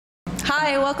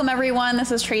Hi, welcome everyone.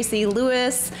 This is Tracy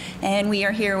Lewis, and we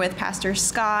are here with Pastor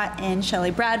Scott and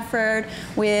Shelley Bradford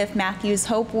with Matthew's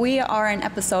Hope. We are in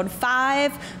episode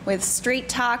 5 with Straight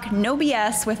Talk, No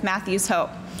BS with Matthew's Hope.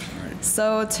 Right.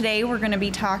 So today we're going to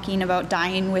be talking about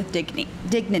dying with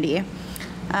dignity.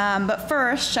 But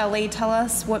first, Shelley, tell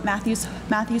us what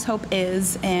Matthew's Hope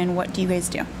is and what do you guys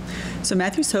do? So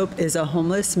Matthew's Hope is a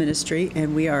homeless ministry,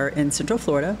 and we are in Central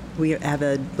Florida. We have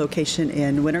a location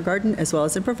in Winter Garden as well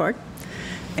as in Brevard.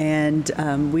 And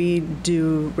we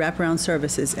do wraparound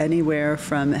services anywhere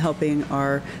from helping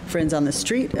our friends on the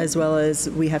street as well as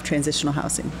we have transitional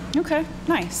housing. Okay,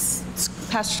 nice.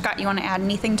 Pastor Scott, you want to add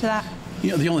anything to that?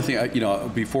 You know, the only thing,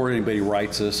 before anybody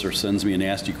writes us or sends me a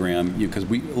nastygram, because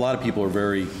a lot of people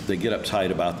they get uptight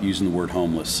about using the word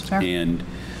homeless. Sure. And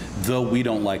though we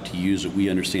don't like to use it, we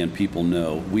understand people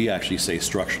know. We actually say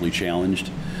structurally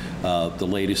challenged. The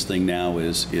latest thing now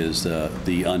is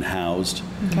the unhoused.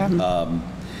 Okay.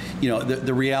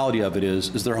 The reality of it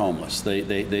is they're homeless.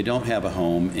 They don't have a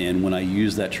home, and when I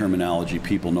use that terminology,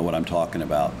 people know what I'm talking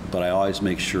about. But I always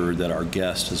make sure that our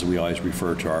guests, as we always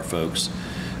refer to our folks,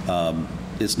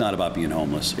 it's not about being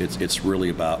homeless. It's really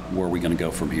about where are we going to go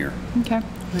from here. Okay.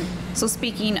 Right. So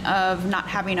speaking of not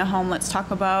having a home, let's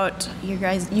talk about you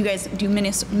guys do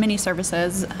many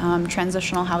services.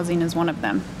 Transitional housing is one of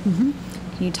them. Mm-hmm.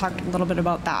 Can you talk a little bit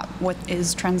about that? What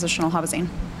is transitional housing?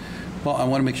 Well, I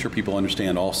want to make sure people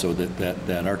understand also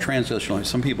that our transitional,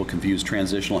 some people confuse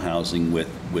transitional housing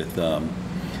with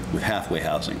halfway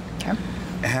housing. Okay.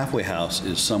 A halfway house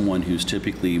is someone who's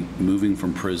typically moving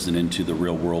from prison into the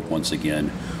real world once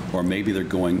again, or maybe they're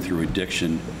going through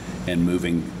addiction and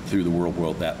moving through the real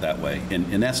world that way.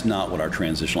 And that's not what our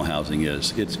transitional housing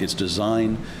is. It's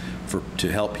designed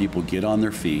to help people get on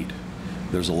their feet.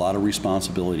 There's a lot of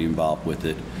responsibility involved with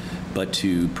it, but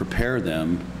to prepare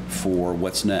them for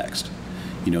what's next.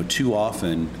 Too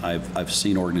often I've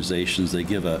seen organizations, they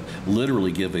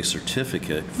literally give a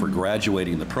certificate for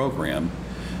graduating the program,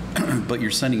 but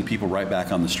you're sending people right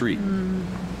back on the street.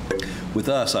 With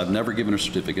us, I've never given a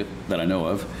certificate that I know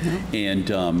of.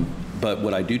 And but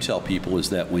what I do tell people is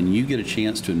that when you get a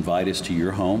chance to invite us to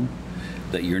your home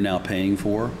that you're now paying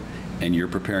for and you're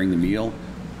preparing the meal,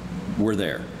 we're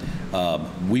there.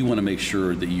 We want to make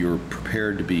sure that you're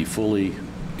prepared to be fully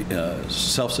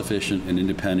self-sufficient and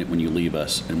independent when you leave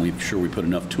us, and we sure we put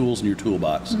enough tools in your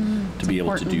toolbox to be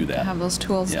able to do that. To have those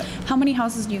tools. Yeah. How many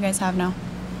houses do you guys have now?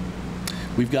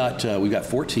 We've got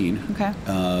 14. Okay.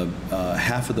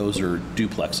 Half of those are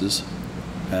duplexes,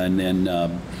 and then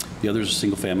the others are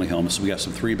single-family homes. So we got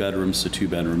some 3 bedrooms, some 2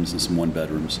 bedrooms, and some 1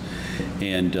 bedrooms,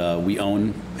 and we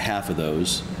own half of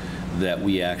those that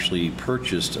we actually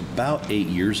purchased about 8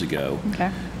 years ago.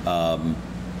 Okay.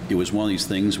 It was one of these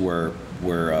things where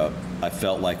I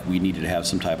felt like we needed to have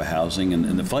some type of housing,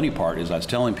 and the funny part is I was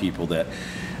telling people that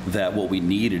what we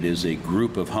needed is a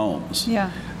group of homes,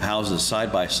 houses side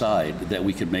by side, that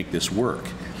we could make this work.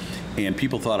 And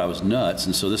people thought I was nuts,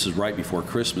 and so this is right before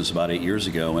Christmas, about 8 years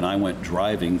ago, and I went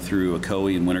driving through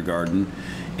Ocoee and Winter Garden,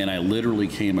 and I literally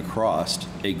came across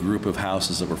a group of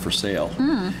houses that were for sale.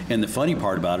 And the funny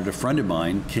part about it, a friend of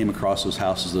mine came across those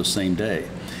houses the same day.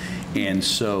 And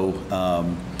so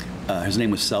his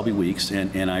name was Selby Weeks,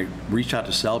 and I reached out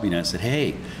to Selby and I said,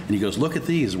 hey, and he goes, look at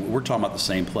these, we're talking about the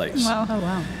same place. Wow. Oh,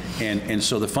 wow. And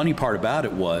so the funny part about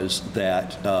it was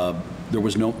that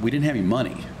we didn't have any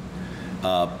money.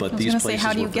 But these places were for sale.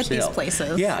 How do you get these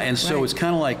places? Yeah, and so it's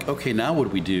kind of like, okay, now what do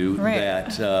we do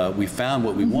that we found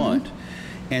what we want?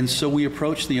 And so we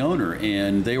approached the owner,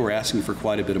 and they were asking for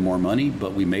quite a bit of more money,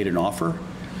 but we made an offer.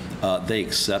 They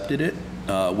accepted it,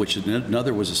 which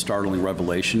another was a startling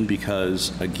revelation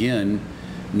because, again,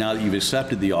 now that you've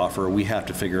accepted the offer, we have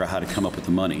to figure out how to come up with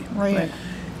the money. Right.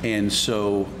 And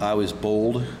so I was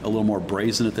bold, a little more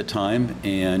brazen at the time,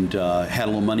 and had a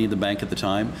little money in the bank at the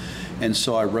time. And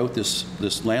so I wrote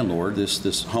this landlord,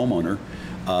 this homeowner,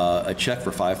 a check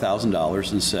for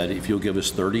 $5,000 and said, if you'll give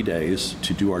us 30 days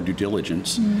to do our due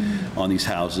diligence on these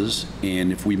houses,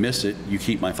 and if we miss it, you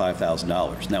keep my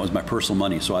 $5,000. And that was my personal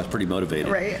money, so I was pretty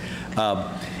motivated. Right.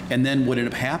 And then what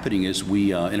ended up happening is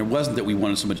and it wasn't that we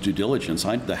wanted so much due diligence.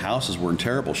 The houses were in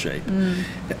terrible shape.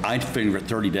 I figured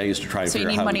 30 days to try to figure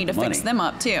out how to get the money. So you need money to fix them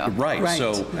up too. Right.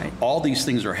 So all these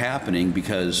things are happening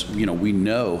because we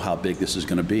know how big this is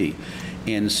going to be.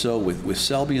 And so with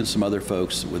Selby and some other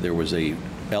folks, there was a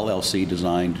LLC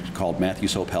designed called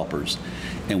Matthew's Hope Helpers,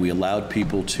 and we allowed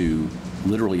people to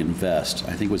literally invest,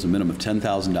 I think it was a minimum of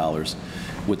 $10,000,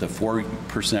 with a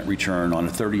 4% return on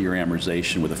a 30-year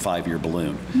amortization with a 5-year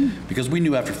balloon. Because we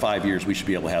knew after 5 years we should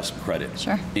be able to have some credit.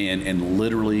 Sure. And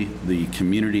literally the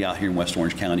community out here in West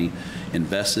Orange County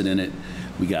invested in it.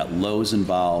 We got Lowe's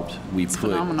involved. We It's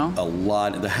put phenomenal. a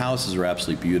lot. The houses are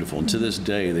absolutely beautiful, and to this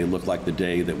day, they look like the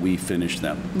day that we finished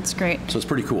them. It's great. So it's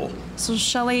pretty cool. So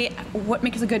Shelley, what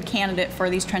makes a good candidate for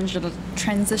these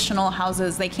transitional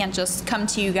houses? They can't just come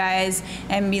to you guys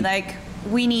and be like,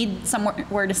 we need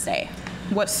somewhere to stay.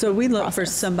 So we look for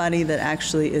somebody that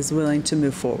actually is willing to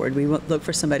move forward. We look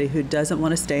for somebody who doesn't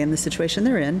want to stay in the situation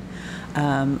they're in.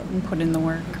 And put in the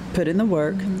work. Put in the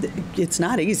work. It's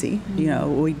not easy. You know,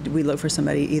 we look for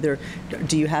somebody either,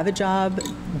 do you have a job?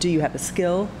 Do you have a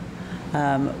skill?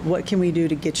 What can we do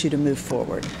to get you to move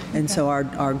forward? And so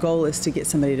our goal is to get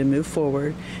somebody to move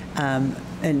forward.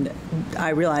 And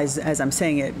I realize as I'm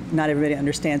saying it, not everybody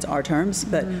understands our terms,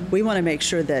 but we want to make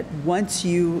sure that once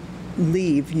you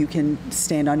leave, you can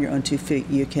stand on your own 2 feet.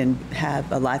 You can have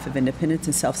a life of independence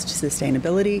and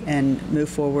self-sustainability and move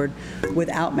forward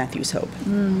without Matthew's Hope.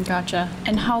 Gotcha.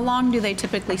 And how long do they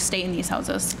typically stay in these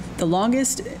houses? The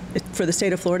longest for the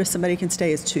state of Florida somebody can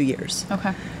stay is 2 years.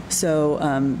 Okay. So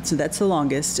that's the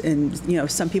longest. And, you know,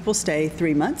 some people stay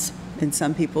 3 months and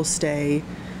some people stay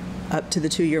up to the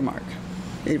 2-year mark.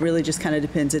 It really just kind of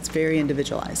depends. It's very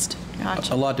individualized.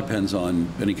 Gotcha. A lot depends on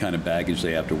any kind of baggage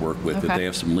they have to work with. If Okay. they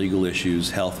have some legal issues,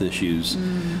 health issues,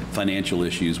 financial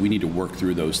issues, we need to work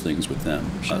through those things with them.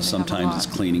 Sure, they have a Sometimes it's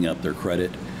lot. cleaning up their credit,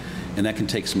 and that can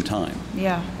take some time.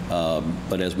 Yeah.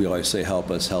 But as we always say, help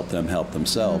us, help them, help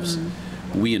themselves.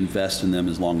 We invest in them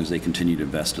as long as they continue to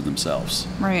invest in themselves.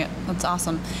 Right. That's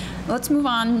awesome. Let's move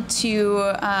on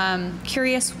to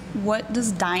curious, what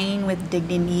does dying with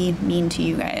dignity mean to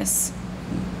you guys?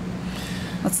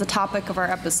 That's the topic of our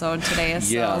episode today,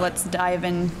 so Yeah. let's dive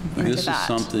into This that. is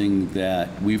something that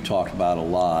we've talked about a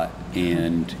lot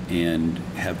and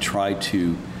have tried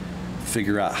to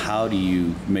figure out how do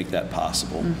you make that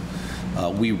possible.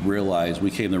 We came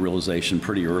to the realization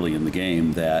pretty early in the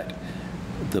game that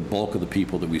the bulk of the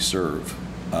people that we serve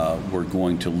were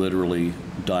going to literally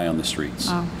die on the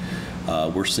streets.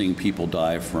 We're seeing people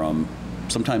die from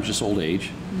sometimes just old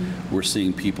age. We're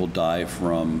seeing people die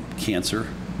from cancer,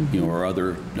 or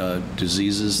other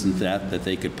diseases and that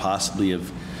they could possibly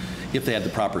have, if they had the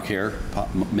proper care,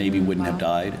 maybe wouldn't have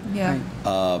died. Yeah.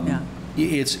 Yeah.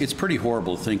 It's pretty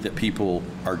horrible to think that people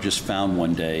are just found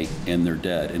one day and they're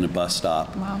dead in a bus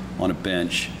stop, Wow. on a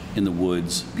bench, in the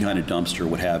woods, behind a dumpster,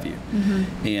 what have you.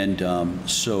 And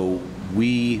so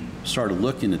we started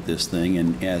looking at this thing,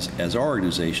 and as our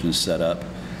organization is set up,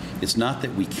 it's not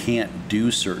that we can't do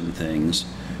certain things,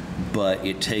 but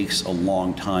it takes a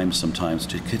long time sometimes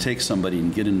to take somebody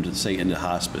and get them to, say, into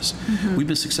hospice. We've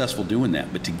been successful doing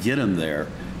that, but to get them there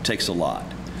takes a lot.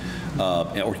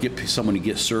 Or get someone to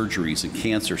get surgeries and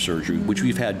cancer surgery, which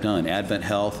we've had done. Advent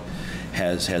Health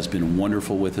has been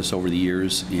wonderful with us over the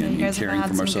years in You guys caring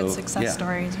have for had some good ourselves. success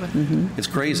stories with. It's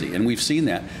crazy, and we've seen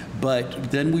that.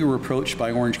 But then we were approached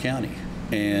by Orange County.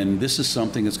 And this is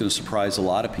something that's going to surprise a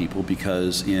lot of people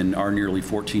because in our nearly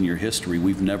 14-year history,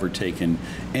 we've never taken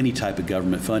any type of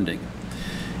government funding.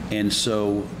 And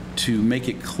so to make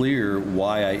it clear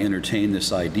why I entertained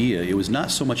this idea, it was not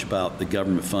so much about the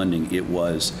government funding, it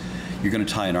was, you're going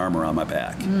to tie an arm around my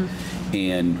back.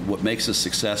 And what makes us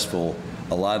successful,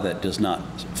 a lot of that does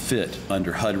not fit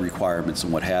under HUD requirements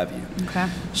and what have you. Okay.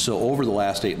 So over the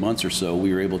last 8 months or so,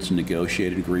 we were able to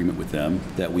negotiate an agreement with them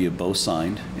that we have both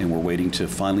signed, and we're waiting to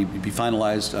finally be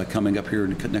finalized coming up here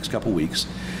in the next couple weeks.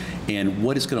 And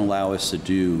what it's going to allow us to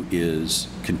do is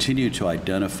continue to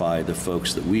identify the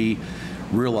folks that we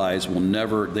realize will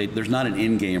never, there's not an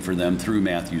end game for them through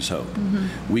Matthew's Hope.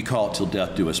 We call it till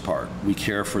death do us part. We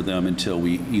care for them until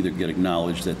we either get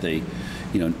acknowledged that they,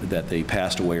 that they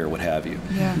passed away or what have you.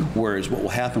 Yeah. Whereas what will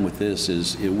happen with this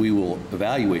is we will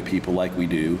evaluate people like we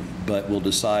do, but we'll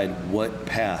decide what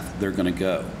path they're going to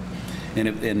go.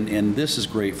 And this is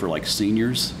great for like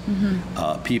seniors,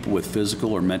 people with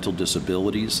physical or mental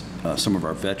disabilities, some of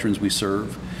our veterans we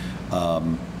serve.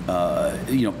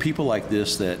 People like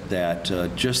this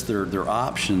that just their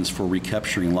options for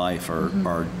recapturing life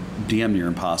are damn near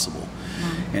impossible.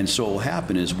 And so what will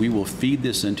happen is we will feed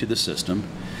this into the system,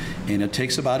 and it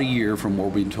takes about a year from what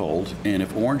we're being told. And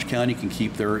if Orange County can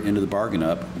keep their end of the bargain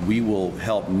up, we will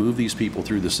help move these people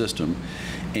through the system,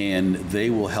 and they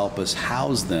will help us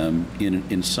house them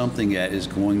in something that is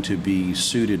going to be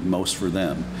suited most for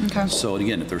them. Okay. So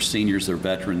again, if they're seniors, they're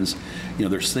veterans,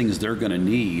 there's things they're going to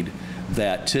need,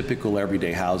 that typical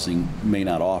everyday housing may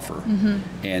not offer.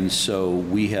 And so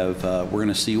we're going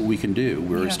to see what we can do.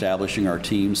 We're establishing our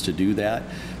teams to do that.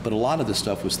 But a lot of the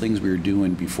stuff was things we were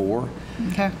doing before.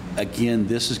 Okay. Again,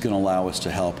 this is going to allow us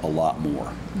to help a lot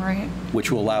more. Right.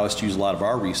 Which will allow us to use a lot of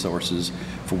our resources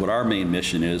for what our main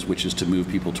mission is, which is to move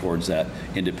people towards that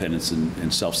independence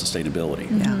and self-sustainability.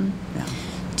 Yeah.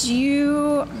 Do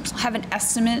you have an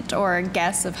estimate or a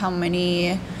guess of how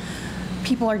many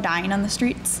people are dying on the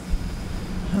streets?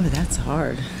 Oh, that's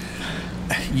hard.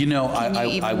 You know,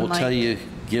 I will tell you,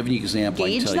 give an example.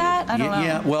 Gauge I can tell that? you. I don't know.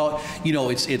 Yeah, well, you know,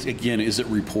 it's again, is it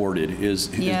reported?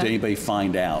 Did anybody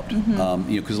find out? You know,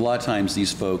 because a lot of times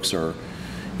these folks are,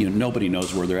 you know, nobody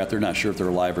knows where they're at. They're not sure if they're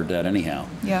alive or dead anyhow.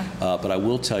 Yeah. But I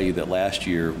will tell you that last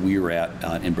year we were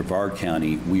in Brevard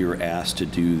County, we were asked to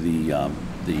do the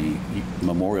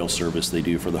memorial service they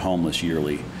do for the homeless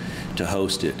yearly, to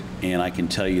host it. And I can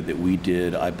tell you that we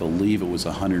did, I believe it was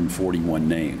 141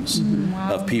 names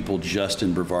of people just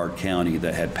in Brevard County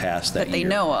that had passed that year. That they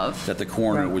know of. That the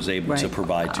coroner was able to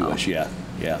provide to us. Yeah.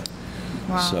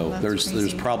 Wow, So that's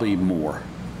there's probably more.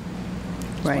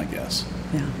 That's my guess.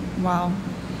 Yeah. Wow.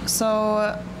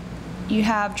 So you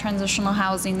have transitional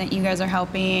housing that you guys are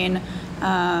helping.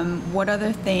 What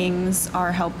other things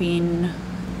are helping?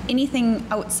 Anything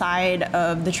outside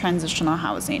of the transitional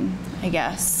housing, I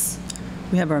guess?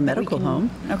 We have our medical home.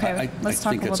 Okay, let's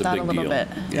talk about that a little bit.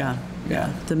 Yeah.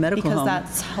 The medical home. Because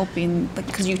that's helping,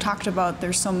 because you talked about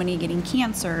there's so many getting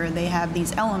cancer, they have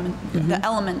these the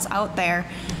elements out there,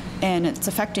 and it's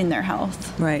affecting their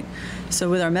health. Right. So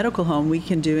with our medical home, we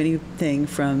can do anything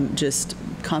from just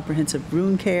comprehensive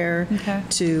wound care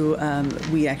to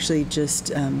we actually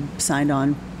just signed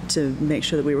on to make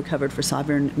sure that we were covered for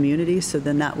sovereign immunity. So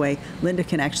then that way, Linda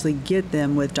can actually get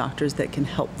them with doctors that can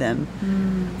help them,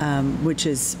 which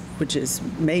is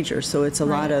major. So it's a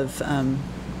lot of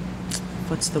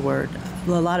what's the word?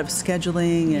 A lot of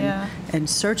scheduling and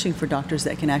searching for doctors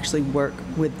that can actually work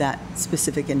with that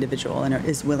specific individual and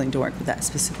is willing to work with that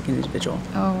specific individual.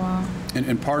 Oh, wow.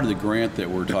 And part of the grant that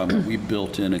we're talking about, we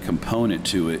built in a component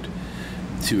to it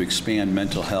to expand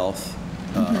mental health,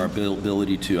 our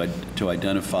ability to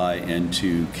identify and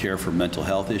to care for mental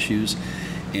health issues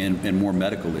and more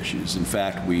medical issues. In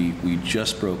fact, we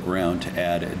just broke ground to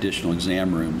add additional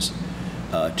exam rooms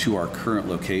to our current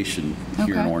location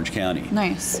here in Orange County.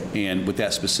 Nice. And with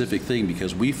that specific thing,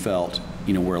 because we felt,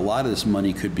 you know, where a lot of this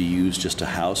money could be used just to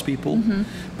house people,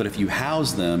 but if you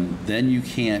house them, then you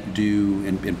can't do,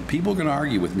 and people are going to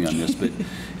argue with me on this, but,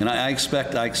 and I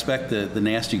expect the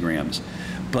nasty grams.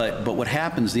 But what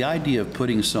happens, the idea of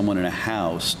putting someone in a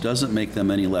house doesn't make them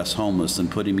any less homeless than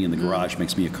putting me in the garage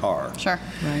makes me a car. Sure.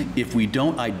 Right. If we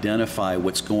don't identify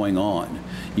what's going on,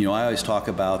 you know, I always talk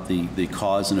about the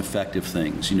cause and effect of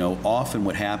things. You know, often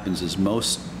what happens is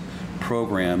most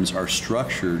programs are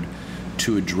structured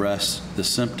to address the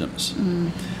symptoms.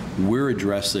 We're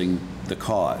addressing the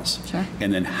cause. Sure.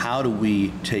 And then how do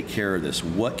we take care of this?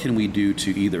 What can we do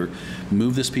to either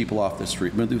move this person off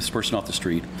the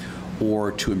street,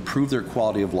 or to improve their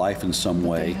quality of life in some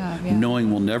way, knowing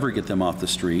we'll never get them off the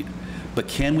street, but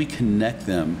can we connect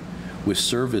them with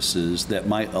services that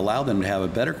might allow them to have a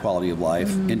better quality of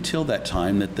life until that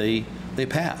time that they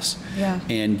pass?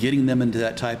 And getting them into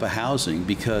that type of housing,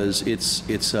 because it's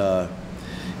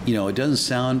you know, it doesn't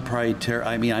sound probably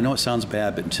I mean, I know it sounds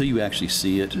bad, but until you actually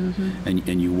see it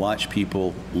and you watch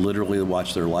people literally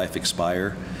watch their life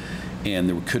expire, and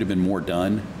there could have been more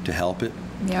done to help it.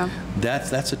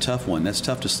 That's a tough one. That's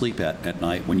tough to sleep at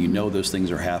night when you know those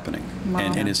things are happening.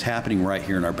 And it's happening right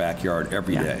here in our backyard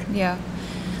every day.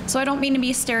 So I don't mean to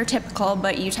be stereotypical,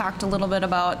 but you talked a little bit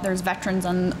about there's veterans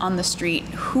on the street.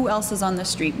 Who else is on the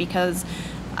street? Because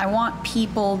I want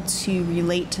people to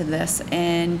relate to this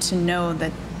and to know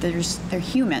that they're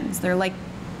humans. They're like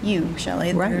you,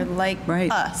 Shelley. They're like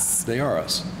us. They are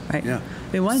us. Right. Yeah.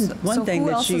 I mean, one thing who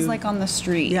that else is like on the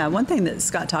street? Yeah, one thing that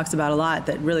Scott talks about a lot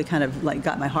that really kind of like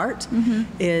got my heart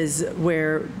is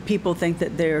where people think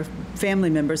that their family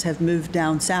members have moved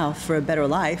down south for a better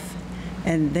life,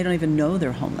 and they don't even know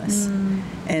they're homeless.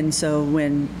 And so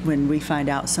when we find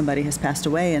out somebody has passed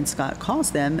away, and Scott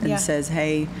calls them and says,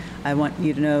 "Hey, I want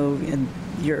you to know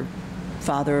your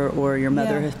father or your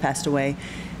mother has passed away,"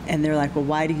 and they're like, "Well,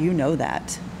 why do you know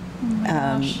that?" Oh my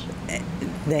gosh.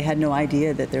 They had no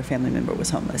idea that their family member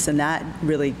was homeless, and that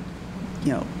really,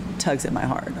 you know, tugs at my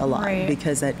heart a lot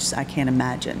because I can't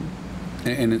imagine.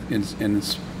 And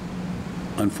it's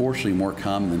unfortunately more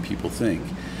common than people think.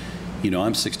 You know,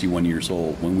 I'm 61 years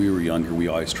old. When we were younger, we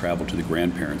always traveled to the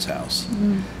grandparents' house.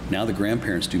 Now the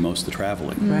grandparents do most of the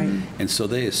traveling. Right. And so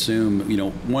they assume, you know,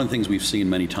 one of the things we've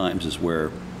seen many times is where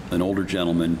an older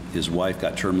gentleman. His wife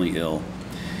got terminally ill.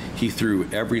 He threw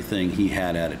everything he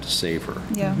had at it to save her.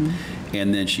 Yeah.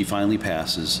 And then she finally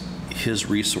passes. His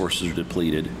resources are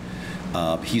depleted.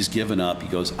 He's given up. He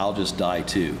goes, I'll just die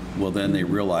too. Well, then they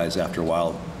realize after a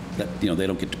while that, you know, they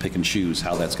don't get to pick and choose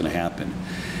how that's going to happen.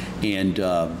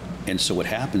 And so what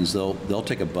happens, they'll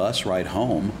take a bus ride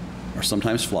home, or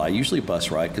sometimes fly, usually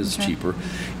bus ride because it's cheaper,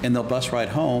 and they'll bus ride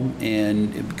home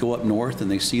and go up north, and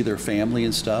they see their family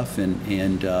and stuff,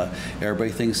 and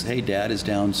everybody thinks, hey, Dad is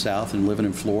down south and living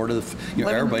in Florida. You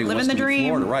know, everybody wants to be in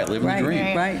Florida, right? Living the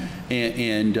dream, right?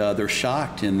 And they're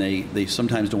shocked, and they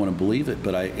sometimes don't want to believe it,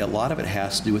 but a lot of it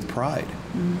has to do with pride.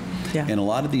 Yeah. And a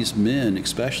lot of these men,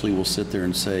 especially, will sit there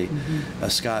and say,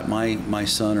 Scott, my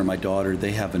son or my daughter,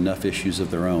 they have enough issues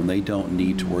of their own. They don't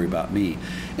need to worry about me.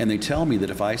 And they tell me that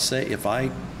if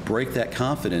I break that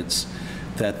confidence,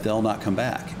 that they'll not come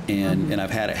back. And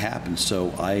I've had it happen.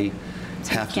 So I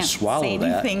have to swallow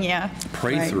that,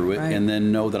 pray through it, and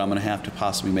then know that I'm going to have to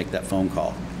possibly make that phone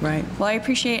call. Right. Well, I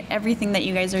appreciate everything that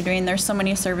you guys are doing. There's so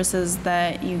many services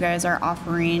that you guys are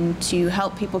offering to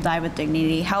help people die with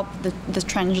dignity, help the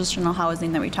transitional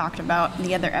housing that we talked about.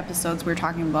 The other episodes we were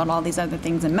talking about all these other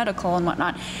things in medical and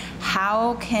whatnot.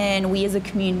 How can we as a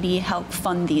community help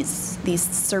fund these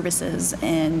services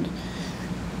and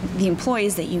the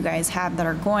employees that you guys have that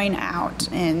are going out,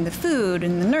 and the food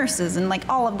and the nurses and like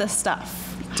all of this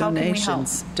stuff?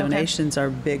 Donations. Donations are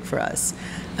big for us.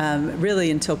 Really,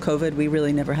 until COVID, we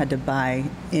really never had to buy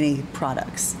any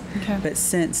products. But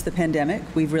since the pandemic,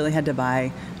 we've really had to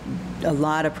buy a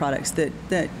lot of products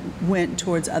that went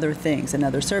towards other things and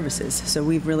other services. So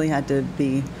we've really had to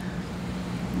be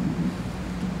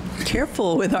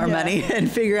careful with our money and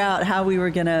figure out how we were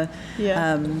going to,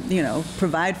 you know,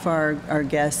 provide for our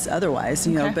guests otherwise,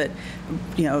 you know, but,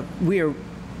 you know,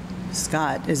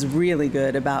 Scott is really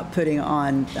good about putting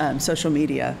on social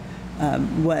media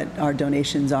what our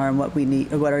donations are and what we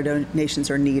need, what our donations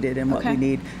are needed and what we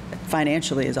need.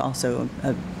 Financially is also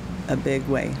a big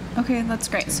way. Okay, that's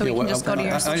great. So we can just go to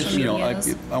your social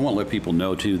media. I want to let people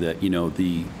know too that, you know,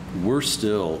 we're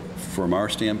still, from our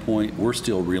standpoint, we're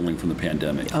still reeling from the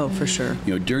pandemic. Oh, for sure.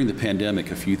 You know, during the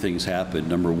pandemic, a few things happened.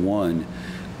 Number one,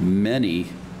 many,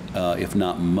 if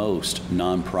not most,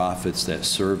 nonprofits that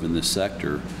serve in this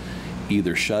sector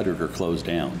either shuttered or closed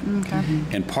down.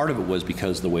 And part of it was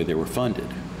because of the way they were funded.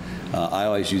 I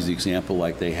always use the example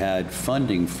like they had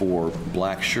funding for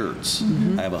black shirts.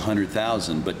 I have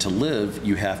 100,000, but to live,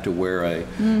 you have to wear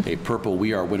a purple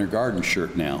We Are Winter Garden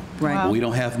shirt now. Right. Well, we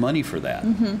don't have money for that,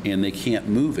 and they can't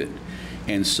move it.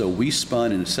 And so we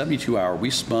spun, in a 72-hour, we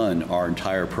spun our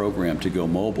entire program to go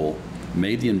mobile,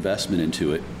 made the investment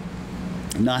into it,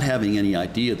 not having any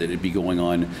idea that it'd be going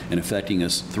on and affecting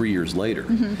us 3 years later.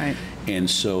 Right. And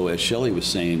so, as Shelley was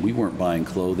saying, we weren't buying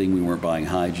clothing, we weren't buying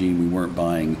hygiene, we weren't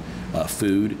buying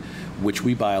food, which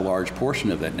we buy a large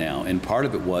portion of that now. And part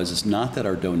of it was, it's not that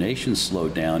our donations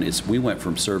slowed down, it's we went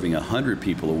from serving 100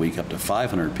 people a week up to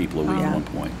 500 people a week at one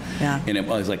point. And it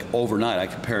was like overnight. I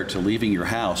compare it to leaving your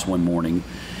house one morning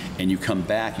and you come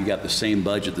back, you got the same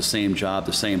budget, the same job,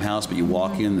 the same house, but you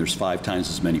walk in, there's 5 times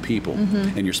as many people,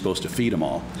 and you're supposed to feed them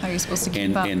all. How are you supposed to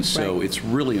keep up? And so it's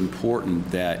really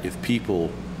important that if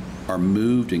people are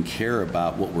moved and care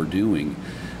about what we're doing,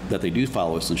 that they do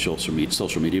follow us on social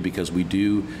media, because we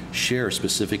do share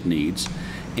specific needs.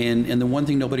 And the one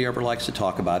thing nobody ever likes to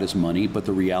talk about is money, but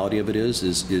the reality of it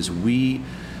is we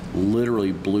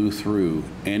literally blew through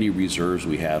any reserves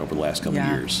we had over the last couple of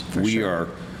years. We are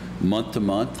month to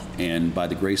month, and by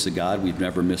the grace of God, we've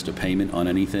never missed a payment on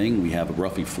anything. We have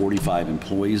roughly 45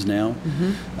 employees now.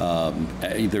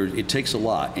 It takes a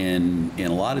lot, and a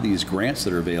lot of these grants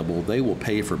that are available, they will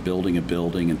pay for building a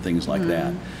building and things like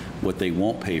that. What they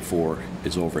won't pay for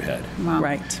is overhead.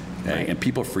 Right. Okay? And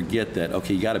people forget that,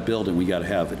 okay, you got a building, we got to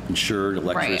have it insured,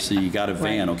 electricity, you got a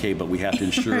van, okay, but we have to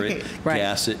insure it,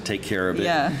 gas it, take care of it.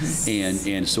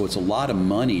 And so it's a lot of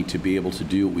money to be able to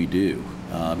do what we do.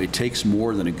 It takes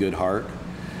more than a good heart.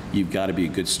 You've got to be a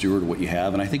good steward of what you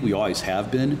have, and I think we always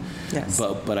have been.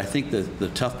 But I think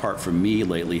the tough part for me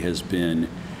lately has been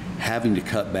having to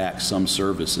cut back some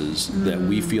services that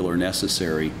we feel are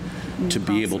necessary to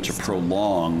be able to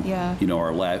prolong, you know,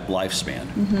 our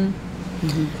lifespan.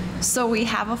 So we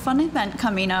have a fun event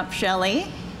coming up,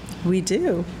 Shelley. We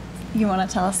do. You want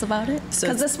to tell us about it?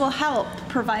 Because this will help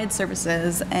provide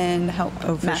services and help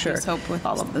Matthew's Hope with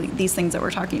all of these things that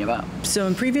we're talking about. So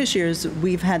in previous years,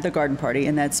 we've had the garden party,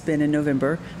 and that's been in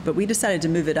November, but we decided to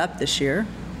move it up this year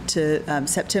to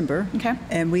September.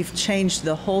 And we've changed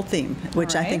the whole theme,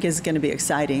 which I think is going to be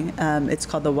exciting. It's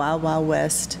called the Wild Wild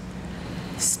West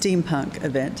Steampunk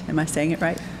event. Am I saying it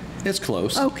right? It's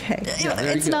close. Okay. Yeah,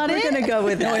 there It's you go. not We're it? going to go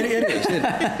with No, that. it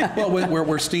is. Well,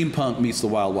 where steampunk meets the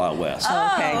Wild Wild West.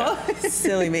 Okay.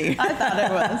 Silly me. I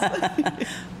thought it was.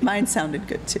 Mine sounded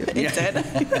good too. It did.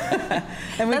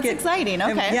 And That's exciting.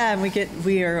 and- Okay. yeah, and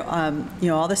we are,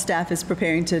 all the staff is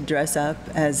preparing to dress up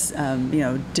as,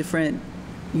 different,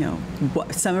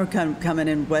 some are coming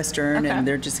in Western, Okay. and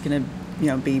they're just going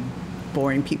to, be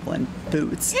boring people in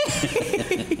boots.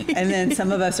 And then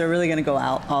some of us are really going to go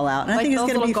all out. And I Like think it's those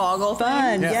going to be little goggle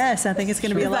fun. things? Yes, I think it's going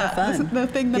to be a lot of fun. The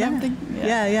thing that I'm thinking.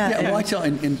 Yeah. Yeah, well, I tell,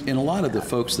 and a lot of the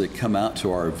folks that come out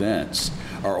to our events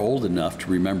are old enough to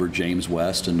remember James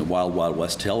West and the Wild Wild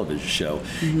West television show.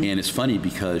 Mm-hmm. And it's funny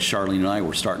because Charlene and I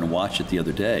were starting to watch it the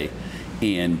other day,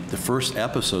 and the first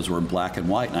episodes were in black and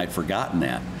white, and I'd forgotten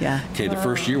that. Yeah. Okay, the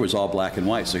first year was all black and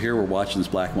white, so here we're watching this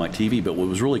black and white TV, but what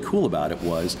was really cool about it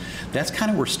was that's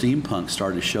kind of where steampunk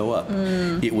started to show up.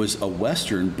 It was a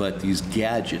Western, but these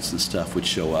gadgets and stuff would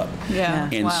show up. Yeah.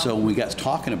 And Wow. so when we got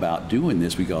talking about doing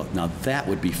this, we go, now that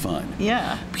would be fun.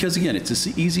 Yeah. Because again, it's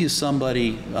as easy as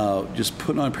somebody just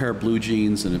putting on a pair of blue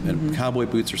jeans and cowboy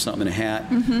boots or something and a hat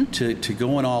to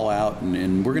going all out,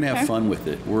 and we're going to have Okay. fun with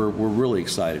it. We're really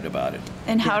excited about it.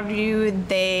 And how do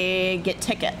they get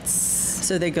tickets?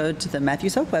 So they go to the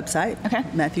Matthews Hope website, Okay.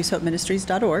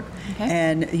 MatthewsHopeMinistries.org, Okay.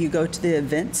 and you go to the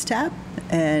events tab,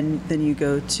 and then you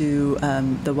go to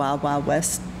the Wild Wild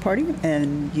West party,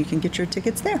 and you can get your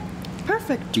tickets there.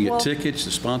 Perfect. You get Well, tickets,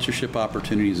 the sponsorship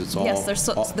opportunities. It's all. Yes, there's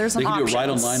all- there's some They can do it right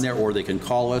options. online there, or they can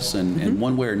call us, and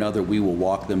one way or another, we will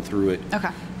walk them through it. Okay.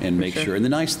 And make sure. sure. And the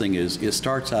nice thing is, it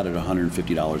starts out at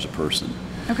 $150 a person.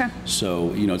 Okay. So,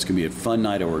 it's going to be a fun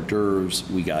night of hors d'oeuvres.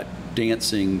 We got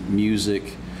dancing,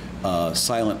 music,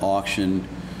 silent auction,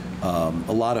 a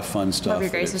lot of fun stuff. Your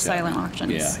Grace's that's silent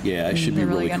happening. auctions. Yeah, it should be They're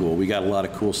really really good. cool. We got a lot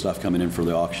of cool stuff coming in for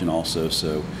the auction also,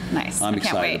 so Nice. I'm I can't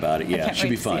excited wait. about it. I Yeah, can't it should wait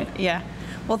be to see fun. it. Yeah.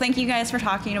 Well, thank you guys for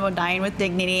talking about dying with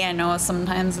dignity. I know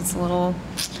sometimes it's a little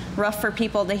rough for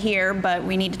people to hear, but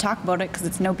we need to talk about it because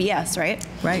it's no BS, right?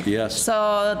 Right. Yes.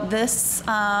 So this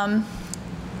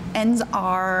ends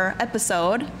our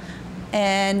episode,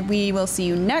 and we will see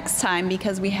you next time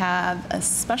because we have a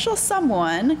special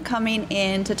someone coming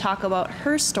in to talk about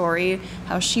her story,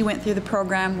 how she went through the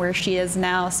program, where she is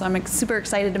now. So I'm super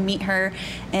excited to meet her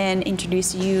and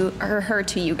introduce her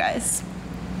to you guys.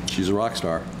 She's a rock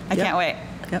star. I can't wait.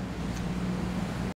 Yep.